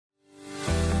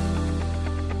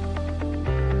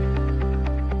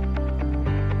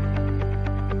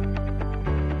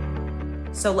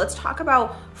So let's talk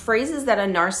about phrases that a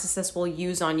narcissist will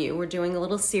use on you. We're doing a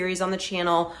little series on the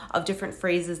channel of different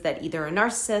phrases that either a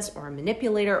narcissist or a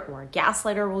manipulator or a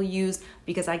gaslighter will use,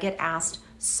 because I get asked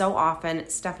so often,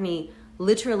 Stephanie,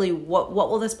 literally what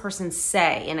will this person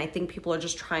say? And I think people are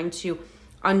just trying to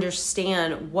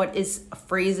understand what is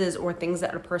phrases or things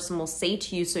that a person will say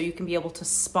to you so you can be able to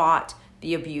spot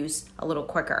the abuse a little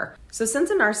quicker. So since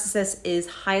a narcissist is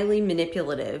highly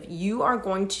manipulative, you are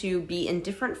going to be in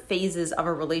different phases of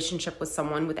a relationship with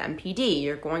someone with NPD.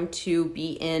 You're going to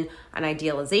be in an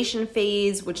idealization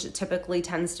phase, which typically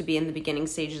tends to be in the beginning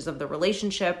stages of the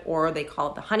relationship, or they call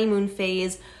it the honeymoon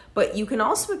phase. But you can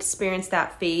also experience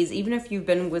that phase even if you've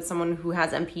been with someone who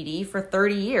has NPD for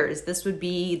 30 years. This would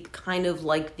be kind of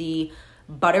like the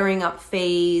buttering up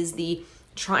phase, the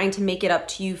trying to make it up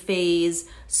to you phase.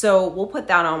 So we'll put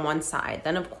that on one side.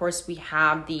 Then of course we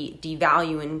have the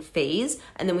devaluing phase,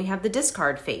 and then we have the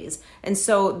discard phase. And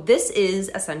so this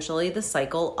is essentially the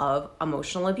cycle of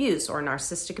emotional abuse or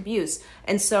narcissistic abuse.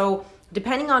 And so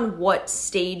depending on what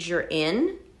stage you're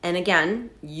in, and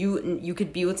again, you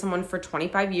could be with someone for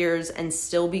 25 years and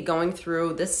still be going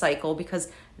through this cycle, because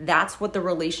that's what the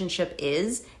relationship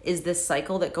is this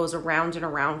cycle that goes around and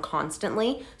around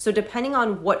constantly. So depending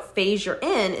on what phase you're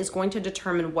in is going to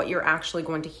determine what you're actually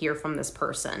going to hear from this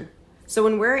person. So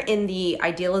when we're in the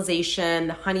idealization,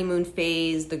 the honeymoon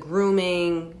phase, the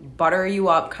grooming, butter you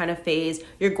up kind of phase,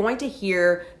 you're going to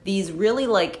hear these really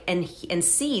and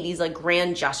see these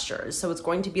grand gestures. So it's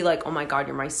going to be like, oh my God,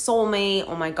 you're my soulmate.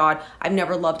 Oh my God, I've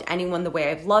never loved anyone the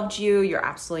way I've loved you. You're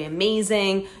absolutely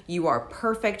amazing. You are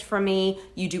perfect for me.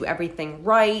 You do everything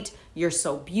right. You're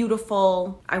so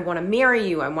beautiful. I want to marry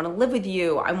you. I want to live with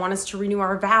you. I want us to renew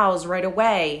our vows right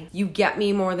away. You get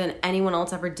me more than anyone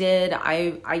else ever did.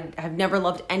 I have never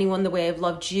loved anyone the way I've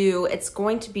loved you. It's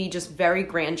going to be just very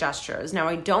grand gestures. Now,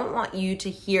 I don't want you to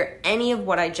hear any of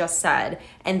what I just said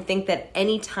and think that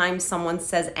anytime someone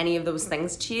says any of those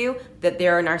things to you, that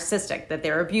they're narcissistic, that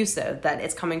they're abusive, that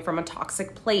it's coming from a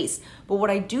toxic place. But what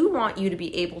I do want you to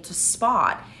be able to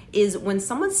spot is when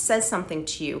someone says something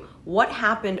to you, what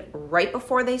happened right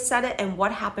before they said it and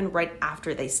what happened right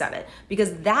after they said it.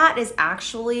 Because that is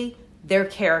actually their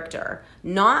character,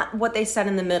 not what they said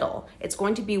in the middle. It's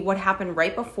going to be what happened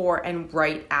right before and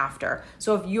right after.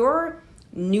 So if you're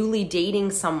newly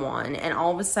dating someone and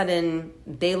all of a sudden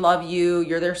they love you,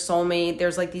 you're their soulmate,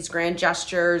 there's these grand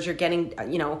gestures, you're getting,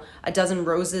 a dozen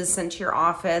roses sent to your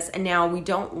office, and now we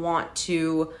don't want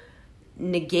to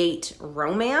negate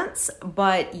romance,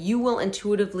 but you will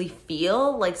intuitively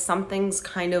feel like something's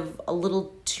kind of a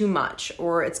little too much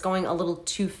or it's going a little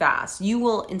too fast. You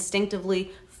will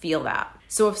instinctively feel that.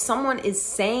 So if someone is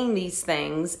saying these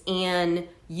things and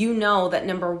you know that,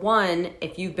 number one,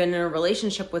 if you've been in a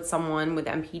relationship with someone with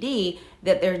NPD,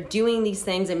 that they're doing these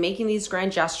things and making these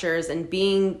grand gestures and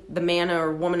being the man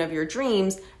or woman of your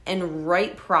dreams, and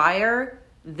right prior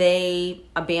they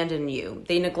abandoned you,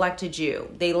 they neglected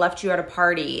you, they left you at a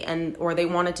party, or they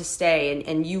wanted to stay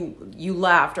and you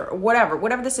left, or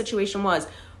whatever the situation was,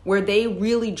 where they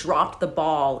really dropped the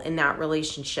ball in that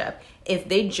relationship. If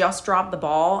they just dropped the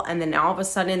ball and then all of a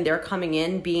sudden they're coming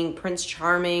in being Prince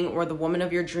Charming or the woman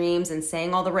of your dreams and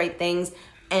saying all the right things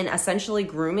and essentially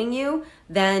grooming you,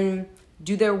 then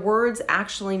do their words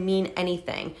actually mean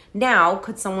anything? Now,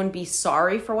 could someone be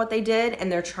sorry for what they did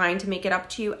and they're trying to make it up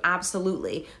to you?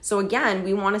 Absolutely. So again,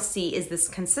 we want to see, is this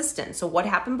consistent? So what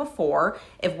happened before?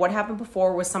 If what happened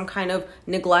before was some kind of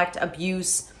neglect,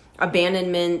 abuse,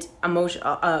 abandonment, emotion,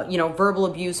 verbal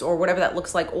abuse, or whatever that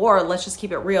looks like, or let's just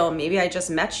keep it real. Maybe I just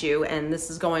met you and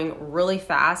this is going really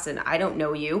fast and I don't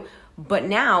know you. But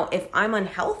now if I'm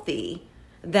unhealthy,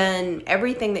 then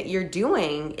everything that you're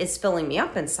doing is filling me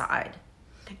up inside.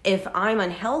 If I'm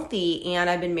unhealthy and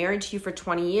I've been married to you for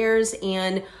 20 years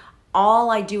and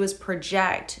all I do is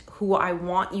project who I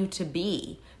want you to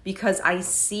be because I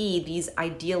see these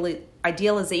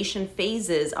idealization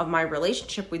phases of my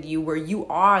relationship with you where you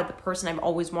are the person I've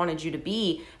always wanted you to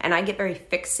be, and I get very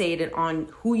fixated on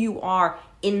who you are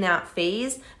in that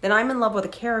phase, then I'm in love with a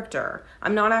character.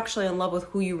 I'm not actually in love with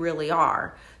who you really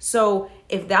are. So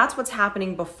if that's what's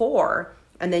happening before,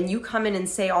 and then you come in and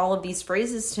say all of these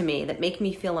phrases to me that make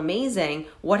me feel amazing,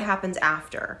 what happens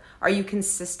after? Are you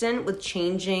consistent with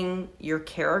changing your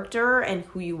character and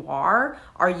who you are?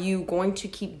 Are you going to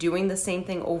keep doing the same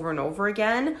thing over and over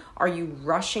again? Are you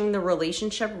rushing the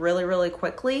relationship really, really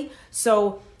quickly?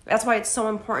 So That's why it's so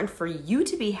important for you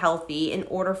to be healthy in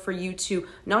order for you to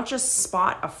not just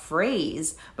spot a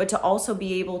phrase, but to also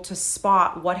be able to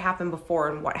spot what happened before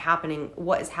and what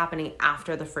is happening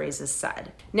after the phrase is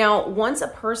said. Now, once a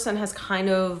person has kind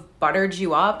of buttered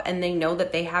you up and they know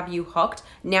that they have you hooked,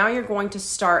 now you're going to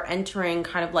start entering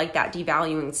kind of like that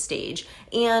devaluing stage.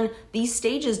 And these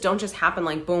stages don't just happen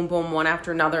like boom, boom, one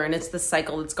after another, and it's the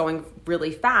cycle that's going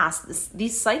really fast.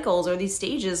 These cycles or these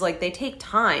stages, like, they take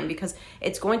time because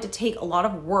it's going to take a lot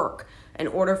of work in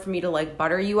order for me to like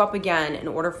butter you up again, in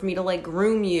order for me to like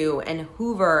groom you and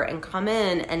hoover and come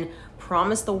in and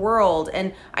promise the world.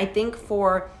 And I think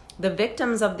for the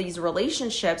victims of these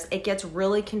relationships, it gets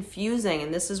really confusing.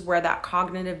 And this is where that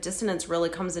cognitive dissonance really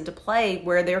comes into play,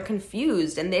 where they're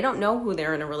confused and they don't know who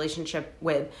they're in a relationship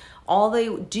with. All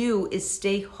they do is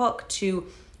stay hooked to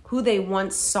who they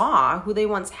once saw, who they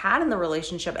once had in the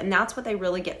relationship. And that's what they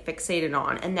really get fixated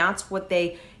on. And that's what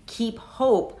they keep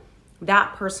hope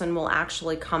that person will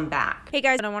actually come back. Hey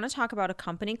guys, I want to talk about a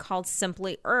company called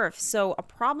Simply Earth. So a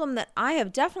problem that I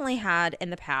have definitely had in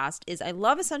the past is I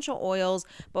love essential oils,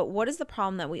 but what is the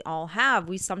problem that we all have?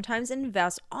 We sometimes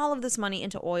invest all of this money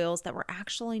into oils that we're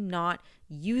actually not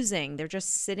using. They're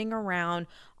just sitting around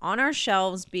on our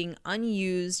shelves being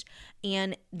unused.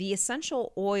 And the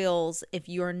essential oils, if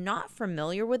you're not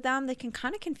familiar with them, they can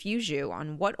kind of confuse you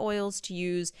on what oils to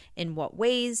use in what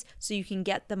ways so you can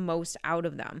get the most out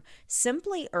of them.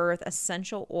 Simply Earth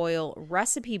Essential Oil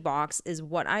Recipe Box is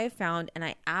what I have found, and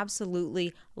I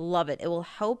absolutely love it. It will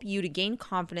help you to gain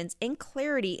confidence and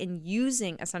clarity in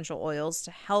using essential oils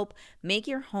to help make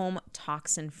your home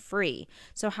toxin-free.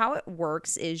 So how it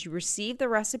works is you receive the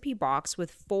recipe box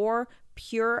with 4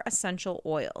 pure essential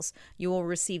oils. You will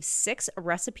receive 6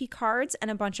 recipe cards and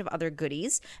a bunch of other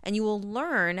goodies, and you will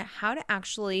learn how to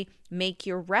actually make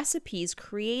your recipes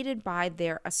created by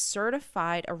a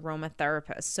certified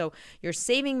aromatherapist. So you're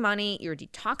saving money, you're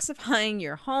detoxifying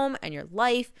your home and your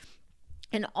life,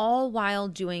 and all while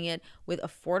doing it with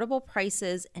affordable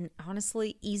prices and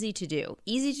honestly easy to do.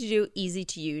 Easy to do, easy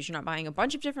to use. You're not buying a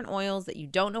bunch of different oils that you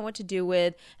don't know what to do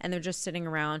with, and they're just sitting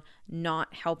around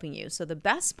not helping you. So the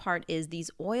best part is these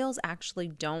oils actually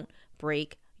don't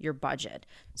break your budget.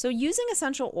 So using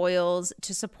essential oils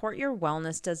to support your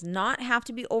wellness does not have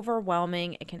to be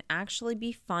overwhelming. It can actually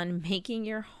be fun making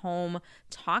your home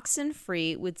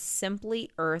toxin-free with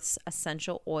Simply Earth's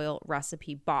essential oil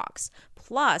recipe box.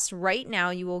 Plus, right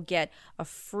now you will get a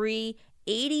free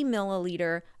 80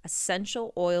 milliliter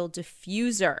essential oil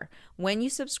diffuser when you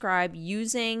subscribe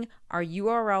using our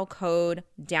URL code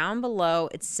down below.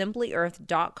 It's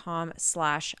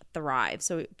simplyearth.com/thrive.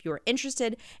 So if you're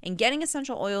interested in getting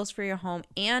essential oils for your home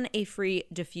and a free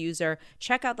diffuser,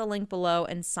 check out the link below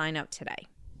and sign up today.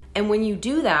 And when you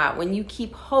do that, when you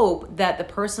keep hope that the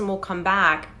person will come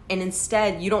back, and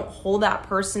instead you don't hold that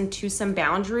person to some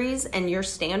boundaries and your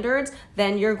standards,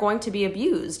 then you're going to be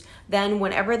abused. Then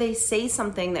whenever they say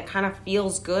something that kind of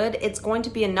feels good, it's going to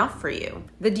be enough for you.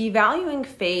 The devaluing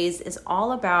phase is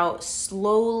all about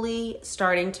slowly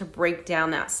starting to break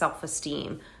down that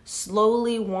self-esteem,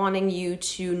 slowly wanting you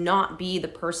to not be the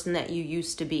person that you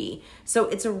used to be. So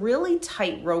it's a really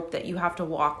tight rope that you have to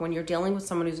walk when you're dealing with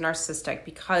someone who's narcissistic,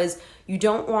 because you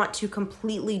don't want to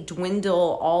completely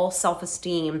dwindle all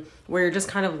self-esteem where you're just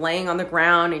kind of laying on the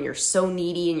ground and you're so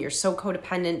needy and you're so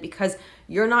codependent, because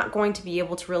you're not going to be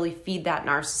able to really feed that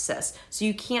narcissist. So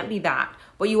you can't be that,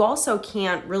 but you also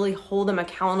can't really hold them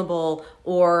accountable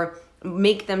or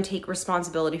make them take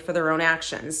responsibility for their own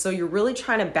actions. So you're really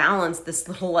trying to balance this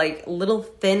little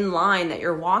thin line that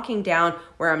you're walking down,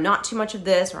 where I'm not too much of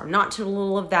this or I'm not too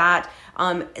little of that.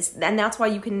 And that's why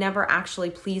you can never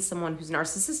actually please someone who's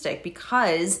narcissistic,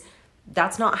 because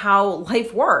that's not how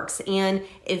life works. And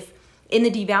if in the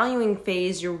devaluing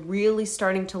phase, you're really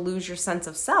starting to lose your sense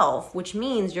of self, which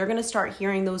means you're going to start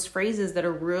hearing those phrases that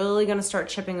are really going to start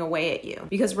chipping away at you.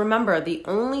 Because remember, the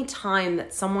only time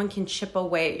that someone can chip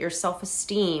away at your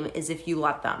self-esteem is if you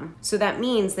let them. So that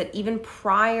means that even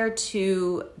prior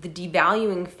to the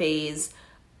devaluing phase,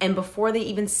 and before they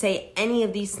even say any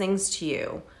of these things to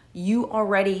you, you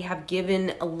already have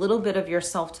given a little bit of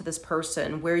yourself to this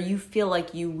person, where you feel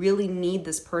like you really need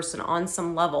this person on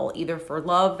some level, either for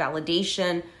love,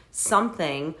 validation,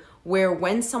 something, where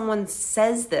when someone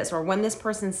says this, or when this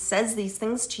person says these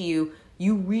things to you,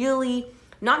 you really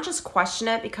not just question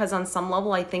it, because on some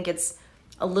level I think it's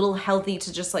a little healthy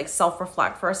to just like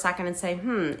self-reflect for a second and say,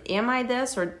 am I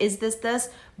this, or is this?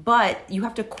 But you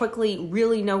have to quickly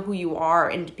really know who you are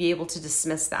and be able to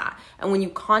dismiss that. And when you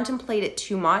contemplate it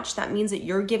too much, that means that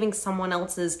you're giving someone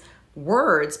else's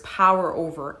words power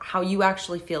over how you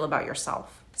actually feel about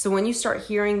yourself. So when you start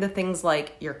hearing the things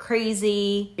like, you're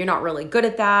crazy, you're not really good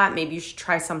at that, maybe you should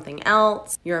try something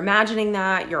else, you're imagining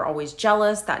that, you're always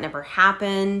jealous, that never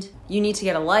happened, you need to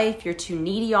get a life, you're too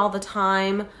needy all the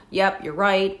time, yep, you're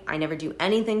right, I never do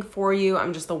anything for you,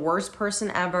 I'm just the worst person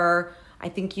ever, I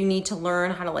think you need to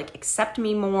learn how to accept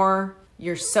me more,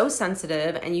 you're so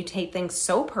sensitive and you take things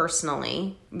so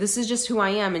personally, this is just who I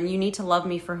am and you need to love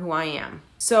me for who I am.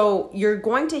 So you're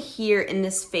going to hear in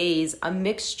this phase a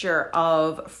mixture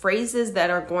of phrases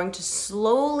that are going to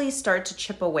slowly start to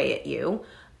chip away at you.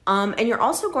 And you're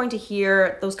also going to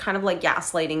hear those kind of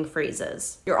gaslighting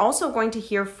phrases. You're also going to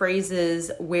hear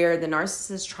phrases where the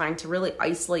narcissist is trying to really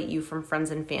isolate you from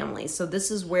friends and family. So this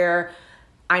is where,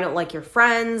 I don't like your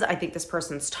friends, I think this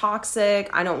person's toxic,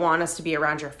 I don't want us to be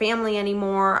around your family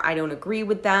anymore, I don't agree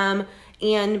with them.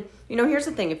 And here's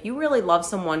the thing, if you really love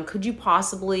someone, could you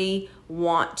possibly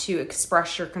want to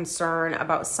express your concern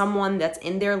about someone that's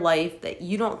in their life that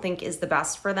you don't think is the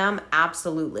best for them?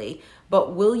 Absolutely.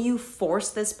 But will you force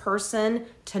this person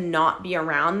to not be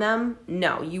around them?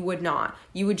 No, you would not.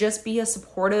 You would just be a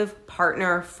supportive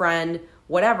partner, friend,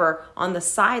 whatever, on the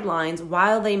sidelines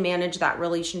while they manage that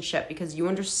relationship, because you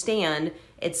understand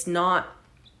it's not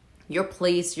your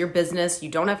place, your business, you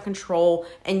don't have control,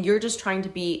 and you're just trying to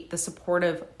be the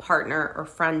supportive partner or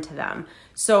friend to them.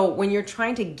 So when you're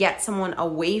trying to get someone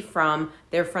away from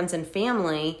their friends and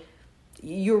family,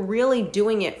 you're really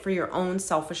doing it for your own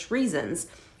selfish reasons.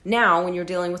 Now, when you're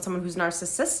dealing with someone who's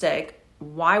narcissistic,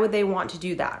 why would they want to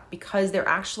do that? Because they're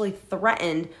actually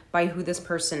threatened by who this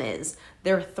person is.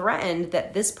 They're threatened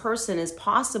that this person is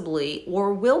possibly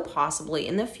or will possibly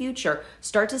in the future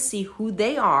start to see who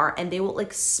they are, and they will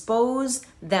expose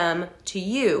them to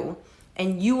you,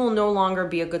 and you will no longer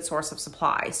be a good source of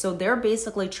supply. So they're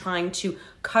basically trying to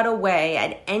cut away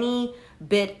at any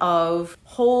bit of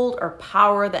hold or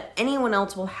power that anyone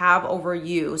else will have over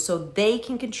you so they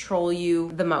can control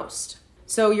you the most.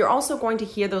 So you're also going to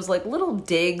hear those little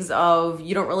digs of,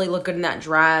 you don't really look good in that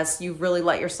dress, you've really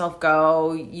let yourself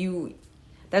go,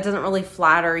 that doesn't really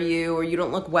flatter you, or you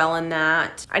don't look well in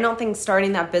that. I don't think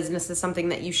starting that business is something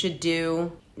that you should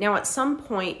do. Now, at some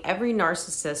point, every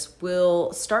narcissist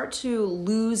will start to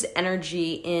lose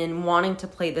energy in wanting to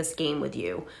play this game with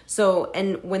you. So,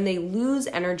 and when they lose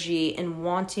energy in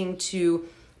wanting to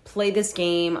play this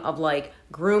game of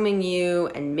grooming you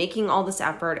and making all this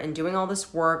effort and doing all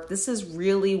this work, this is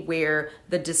really where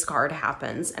the discard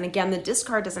happens. And again, the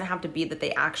discard doesn't have to be that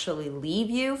they actually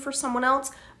leave you for someone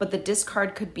else, but the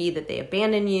discard could be that they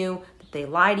abandon you, that they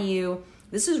lie to you.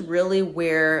 This is really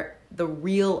where the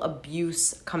real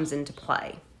abuse comes into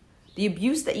play. The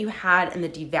abuse that you had and the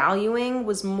devaluing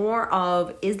was more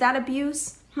of, is that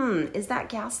abuse? Is that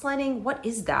gaslighting? What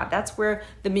is that? That's where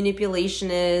the manipulation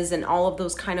is, and all of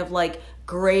those kind of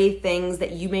gray things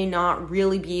that you may not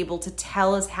really be able to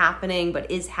tell is happening, but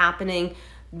is happening.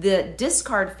 The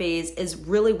discard phase is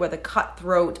really where the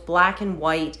cutthroat, black and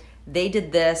white, they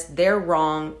did this, they're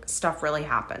wrong, stuff really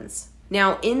happens.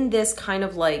 Now, in this kind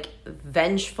of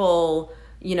vengeful,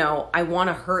 I want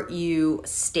to hurt you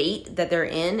state that they're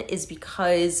in, is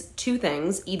because two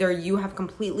things. Either you have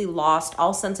completely lost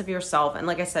all sense of yourself, and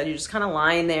like I said, you're just kind of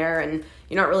lying there and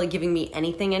you're not really giving me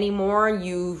anything anymore.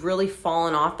 You've really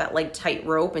fallen off that tight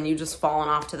rope and you've just fallen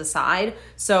off to the side.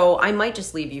 So I might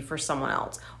just leave you for someone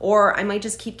else, or I might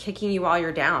just keep kicking you while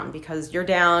you're down because you're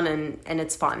down and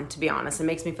it's fun, to be honest. It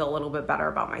makes me feel a little bit better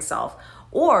about myself.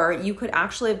 Or you could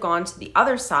actually have gone to the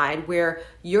other side where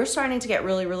you're starting to get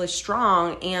really, really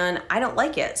strong and I don't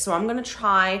like it. So I'm going to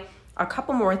try a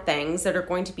couple more things that are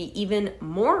going to be even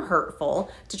more hurtful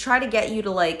to try to get you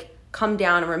to come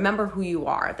down and remember who you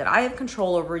are, that I have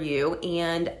control over you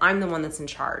and I'm the one that's in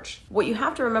charge. What you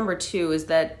have to remember too is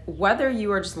that whether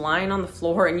you are just lying on the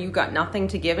floor and you've got nothing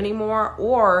to give anymore,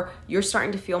 or you're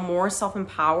starting to feel more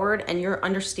self-empowered and you're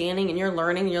understanding and you're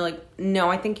learning, and you're no,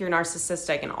 I think you're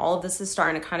narcissistic and all of this is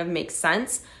starting to kind of make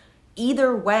sense.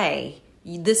 Either way,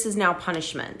 this is now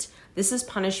punishment. This is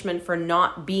punishment for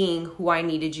not being who I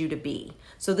needed you to be.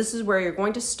 So this is where you're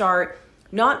going to start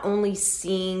not only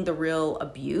seeing the real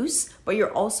abuse, but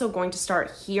you're also going to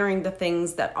start hearing the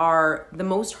things that are the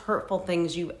most hurtful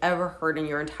things you've ever heard in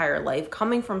your entire life,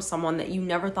 coming from someone that you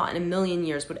never thought in a million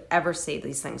years would ever say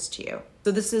these things to you.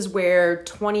 So this is where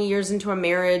 20 years into a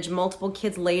marriage, multiple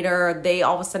kids later, they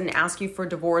all of a sudden ask you for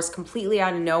divorce completely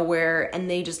out of nowhere, and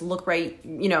they just look at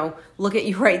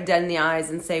you right dead in the eyes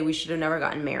and say, we should have never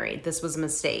gotten married. This was a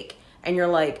mistake. And you're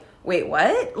like, wait,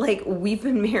 what? We've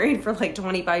been married for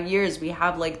 25 years. We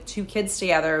have 2 kids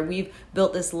together. We've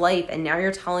built this life. And now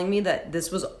you're telling me that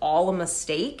this was all a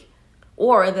mistake?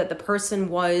 or that the person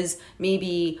was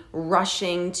maybe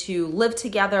rushing to live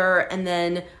together, and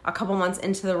then a couple months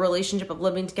into the relationship of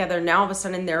living together, now all of a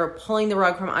sudden they're pulling the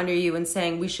rug from under you and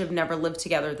saying, we should have never lived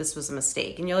together, this was a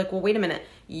mistake. And you're like, well, wait a minute,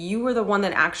 you were the one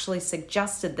that actually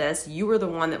suggested this. You were the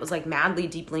one that was like madly,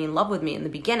 deeply in love with me in the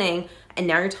beginning, and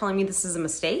now you're telling me this is a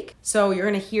mistake? So you're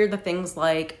gonna hear the things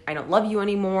like, I don't love you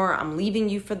anymore, I'm leaving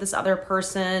you for this other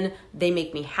person, they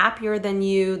make me happier than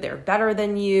you, they're better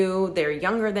than you, they're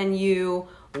younger than you,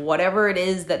 whatever it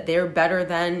is that they're better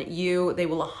than you, they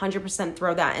will 100%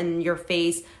 throw that in your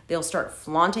face. They'll start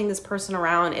flaunting this person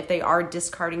around. If they are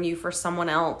discarding you for someone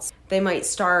else, they might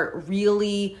start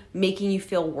really making you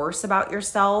feel worse about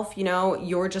yourself. You know,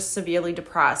 you're just severely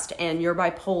depressed and you're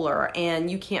bipolar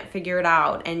and you can't figure it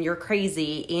out and you're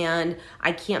crazy and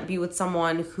I can't be with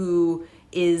someone who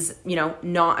is, you know,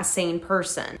 not a sane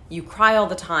person. You cry all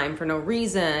the time for no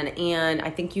reason and I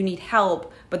think you need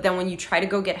help. But then when you try to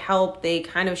go get help, they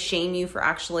kind of shame you for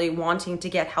actually wanting to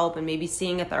get help and maybe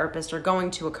seeing a therapist or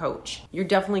going to a coach. You're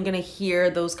definitely going to hear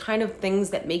those kind of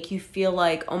things that make you feel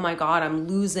like, oh my God, I'm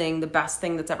losing the best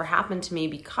thing that's ever happened to me,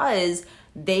 because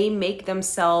they make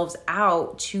themselves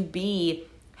out to be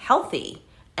healthy,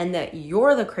 and that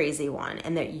you're the crazy one,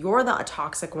 and that you're the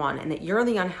toxic one, and that you're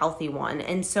the unhealthy one.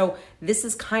 And so this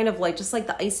is kind of like, just like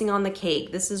the icing on the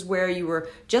cake. This is where you were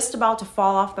just about to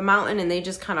fall off the mountain and they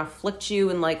just kind of flicked you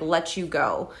and like let you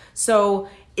go. So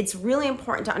it's really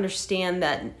important to understand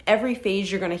that every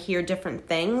phase you're going to hear different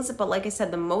things. But like I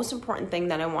said, the most important thing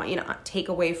that I want you to take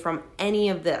away from any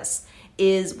of this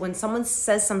is when someone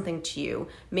says something to you,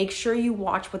 make sure you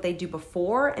watch what they do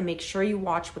before and make sure you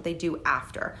watch what they do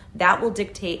after. That will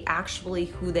dictate actually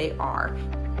who they are.